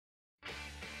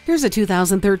Here's a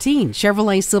 2013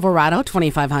 Chevrolet Silverado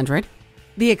 2500.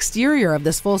 The exterior of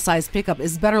this full-size pickup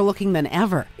is better looking than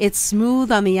ever. It's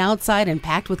smooth on the outside and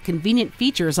packed with convenient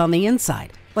features on the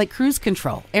inside, like cruise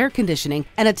control, air conditioning,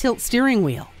 and a tilt steering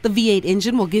wheel. The V8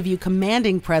 engine will give you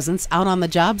commanding presence out on the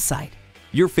job site.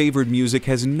 Your favorite music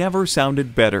has never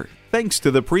sounded better thanks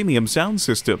to the premium sound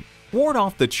system. Ward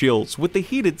off the chills with the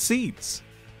heated seats.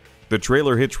 The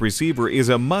trailer hitch receiver is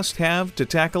a must-have to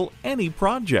tackle any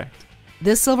project.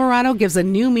 This Silverado gives a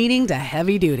new meaning to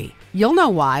heavy duty. You'll know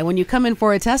why when you come in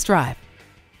for a test drive.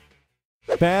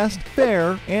 Fast,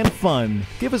 fair, and fun.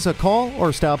 Give us a call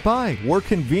or stop by. We're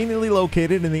conveniently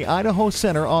located in the Idaho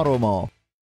Center Auto Mall.